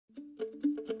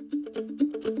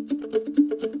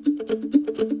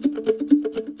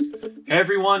Hey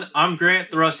everyone, I'm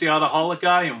Grant, the Rusty Autoholic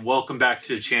guy, and welcome back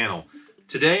to the channel.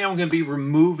 Today I'm going to be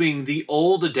removing the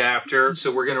old adapter.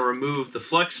 So we're going to remove the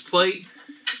flex plate,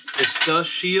 this dust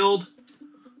shield,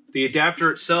 the adapter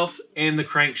itself, and the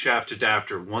crankshaft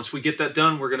adapter. Once we get that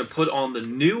done, we're going to put on the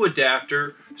new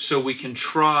adapter so we can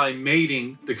try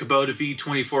mating the Kubota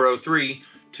V2403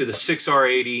 to the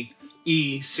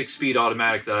 6R80E 6-speed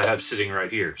automatic that I have sitting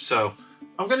right here. So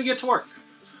I'm going to get to work.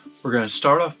 We're going to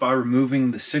start off by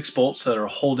removing the 6 bolts that are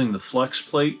holding the flex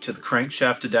plate to the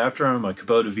crankshaft adapter on my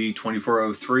Kubota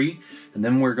V2403, and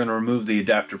then we're going to remove the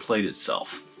adapter plate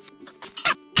itself.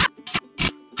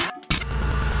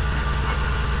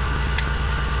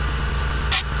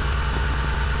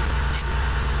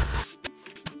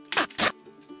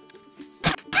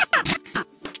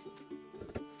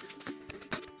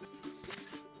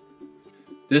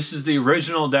 This is the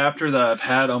original adapter that I've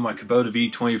had on my Kubota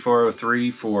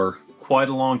V2403 for quite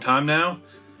a long time now,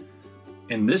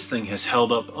 and this thing has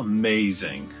held up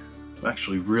amazing. I'm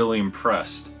actually really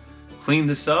impressed. Cleaned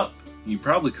this up, you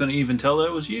probably couldn't even tell that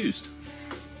it was used.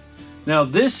 Now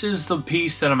this is the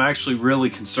piece that I'm actually really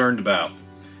concerned about.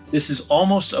 This is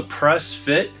almost a press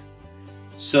fit,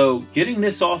 so getting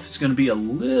this off is going to be a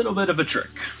little bit of a trick.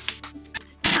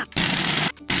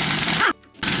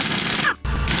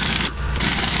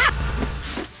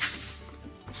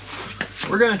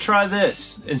 We're going to try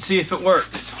this and see if it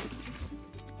works.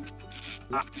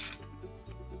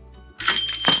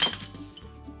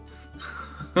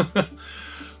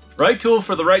 Right tool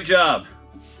for the right job.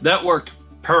 That worked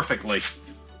perfectly.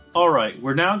 Alright,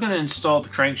 we're now going to install the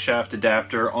crankshaft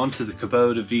adapter onto the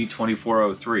Kubota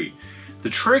V2403. The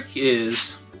trick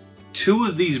is 2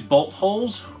 of these bolt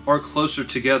holes are closer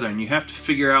together and you have to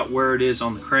figure out where it is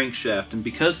on the crankshaft. And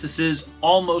because this is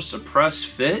almost a press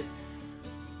fit,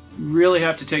 you really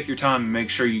have to take your time and make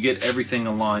sure you get everything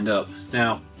lined up.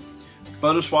 Now,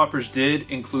 KubotaSwappers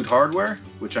did include hardware,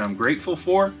 which I'm grateful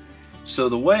for. So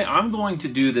the way I'm going to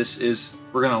do this is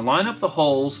we're going to line up the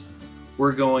holes,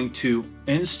 we're going to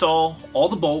install all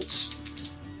the bolts,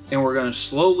 and we're going to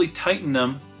slowly tighten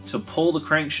them to pull the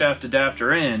crankshaft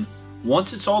adapter in.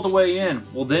 Once it's all the way in,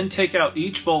 we'll then take out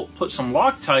each bolt, put some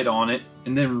Loctite on it,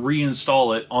 and then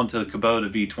reinstall it onto the Kubota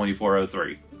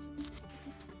V2403.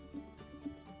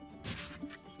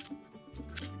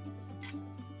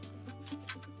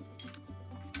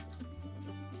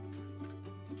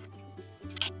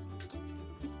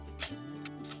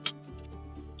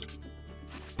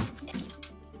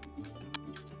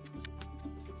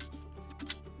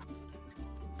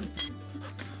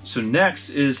 So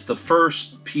next is the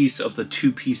first piece of the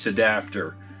 2-piece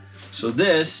adapter. So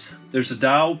there's a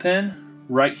dowel pin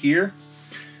right here,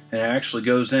 and it actually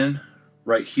goes in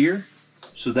right here.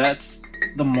 So that's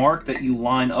the mark that you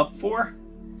line up for.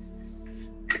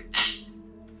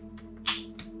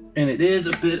 And it is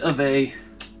a bit of a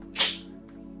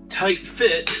tight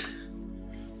fit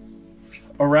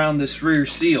around this rear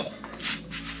seal.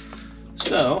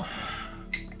 So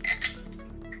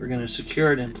we're going to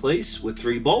secure it in place with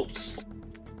 3 bolts.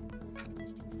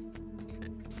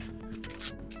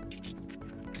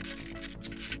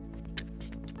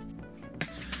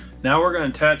 Now we're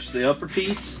going to attach the upper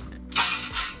piece.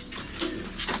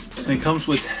 And it comes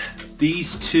with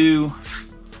these 2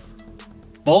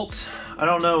 bolts. I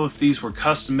don't know if these were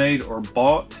custom made or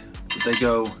bought, but they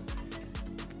go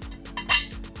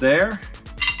there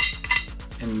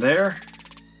and there.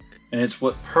 And it's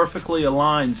what perfectly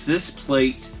aligns this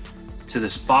plate to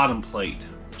this bottom plate,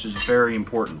 which is very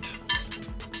important.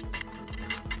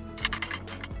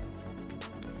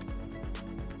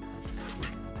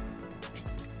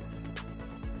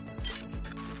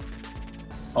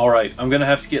 Alright, I'm going to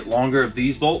have to get longer of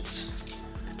these bolts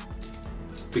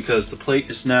because the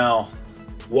plate is now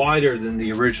wider than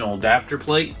the original adapter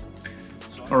plate.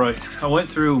 Alright, I went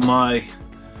through my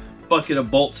bucket of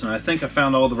bolts and I think I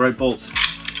found all the right bolts.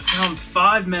 I found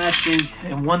 5 matching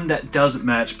and 1 that doesn't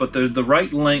match, but they're the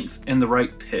right length and the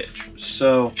right pitch,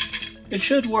 so it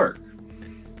should work.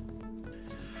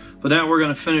 But now we're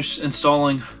going to finish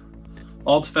installing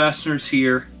all the fasteners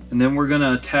here, and then we're going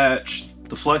to attach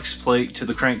the flex plate to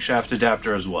the crankshaft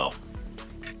adapter as well.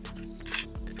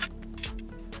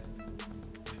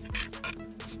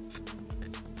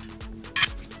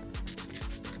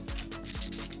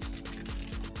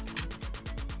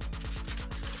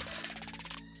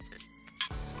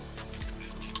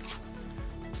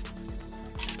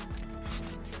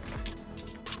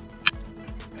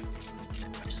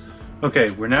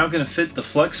 Okay, we're now going to fit the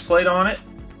flex plate on it,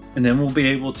 and then we'll be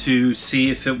able to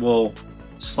see if it will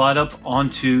slide up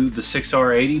onto the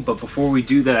 6R80. But before we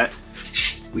do that,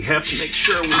 we have to make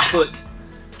sure we put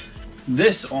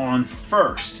this on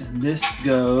first. And this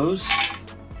goes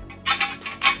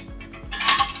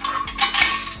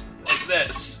like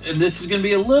this. And this is going to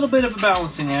be a little bit of a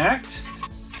balancing act.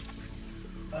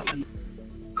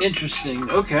 Interesting.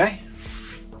 Okay.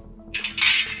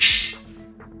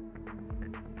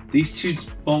 These two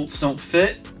bolts don't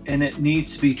fit, and it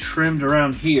needs to be trimmed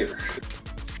around here.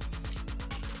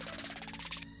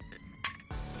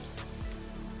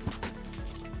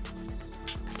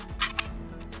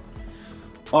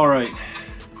 All right,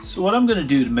 so what I'm gonna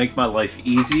do to make my life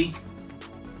easy,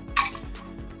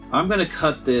 I'm gonna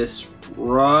cut this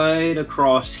right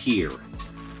across here.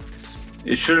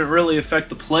 It shouldn't really affect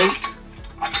the plate,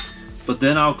 but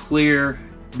then I'll clear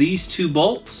these two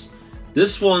bolts.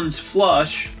 This one's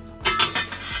flush,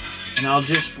 and I'll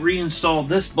just reinstall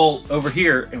this bolt over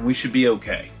here and we should be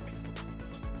okay.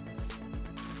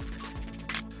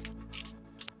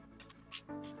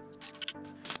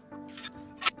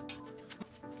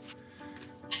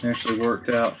 Actually worked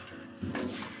out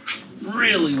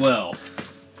really well.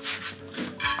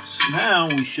 So now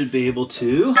we should be able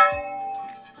to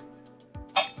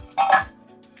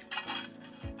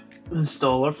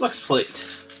install our flex plate.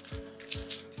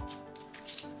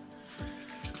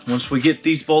 Once we get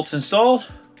these bolts installed,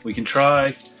 we can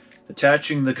try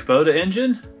attaching the Kubota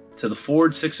engine to the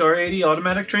Ford 6R80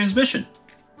 automatic transmission.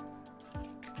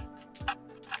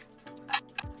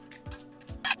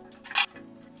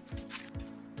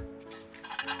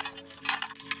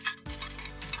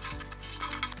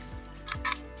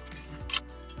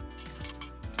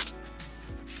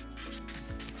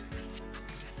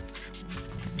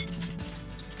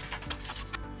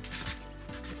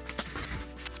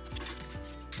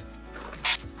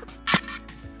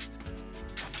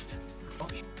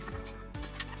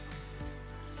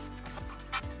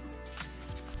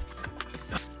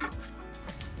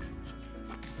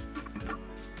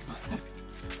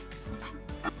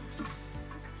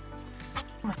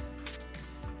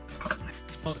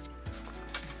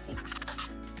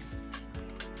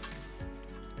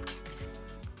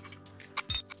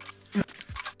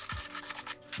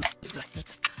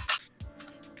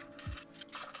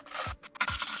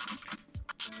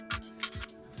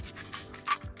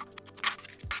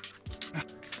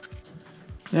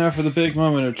 Now for the big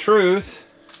moment of truth,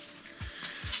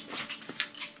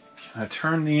 I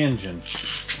turn the engine.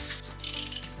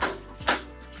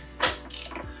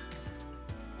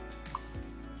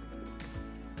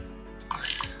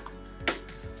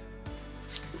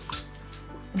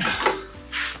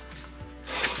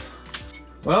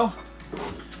 Well,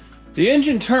 the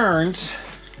engine turns,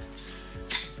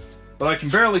 but I can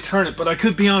barely turn it, but I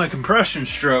could be on a compression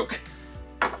stroke.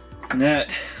 And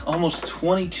that almost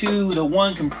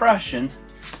 22-to-1 compression.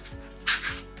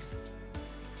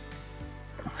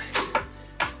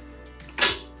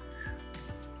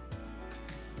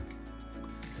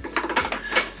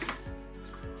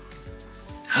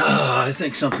 I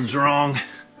think something's wrong.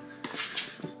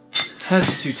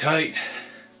 That's too tight.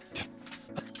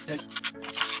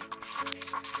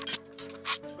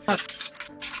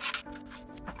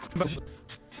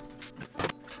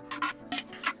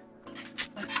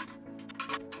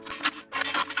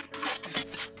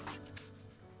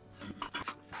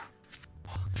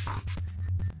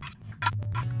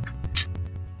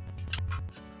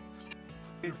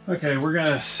 Okay, we're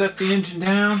gonna set the engine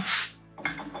down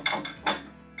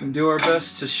and do our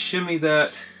best to shimmy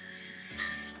that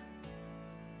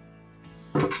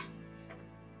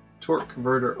torque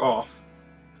converter off.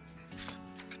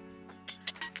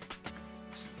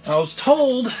 I was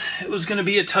told it was gonna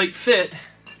be a tight fit.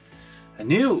 I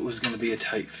knew it was gonna be a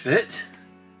tight fit.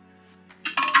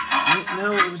 I didn't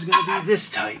know it was gonna be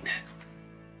this tight.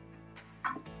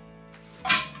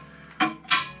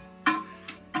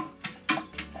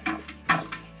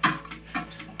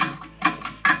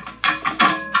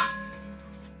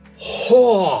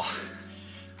 Oh.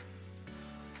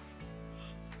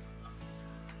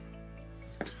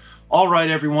 All right,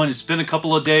 everyone, it's been a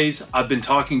couple of days. I've been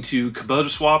talking to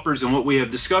KubotaSwappers, and what we have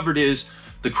discovered is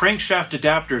the crankshaft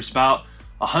adapter is about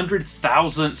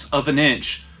 100,000ths of an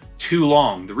inch too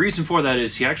long. The reason for that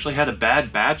is he actually had a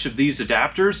bad batch of these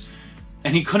adapters,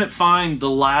 and he couldn't find the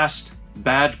last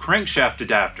bad crankshaft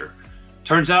adapter.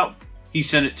 Turns out he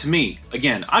sent it to me.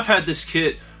 Again, I've had this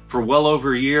kit for well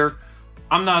over a year.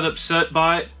 I'm not upset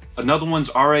by it. Another one's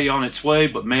already on its way,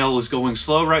 but mail is going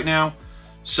slow right now.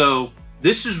 So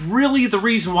this is really the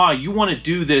reason why you want to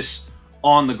do this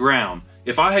on the ground.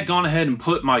 If I had gone ahead and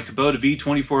put my Kubota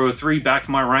V2403 back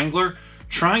in my Wrangler,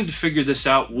 trying to figure this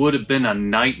out would have been a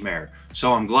nightmare.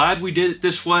 So I'm glad we did it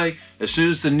this way. As soon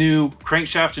as the new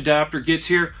crankshaft adapter gets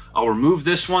here, I'll remove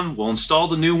this one, we'll install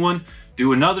the new one,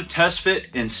 do another test fit,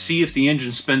 and see if the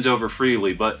engine spins over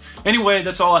freely. But anyway,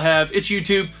 that's all I have. It's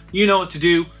YouTube. You know what to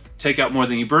do. Take out more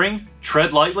than you bring,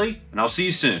 tread lightly, and I'll see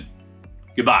you soon.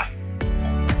 Goodbye.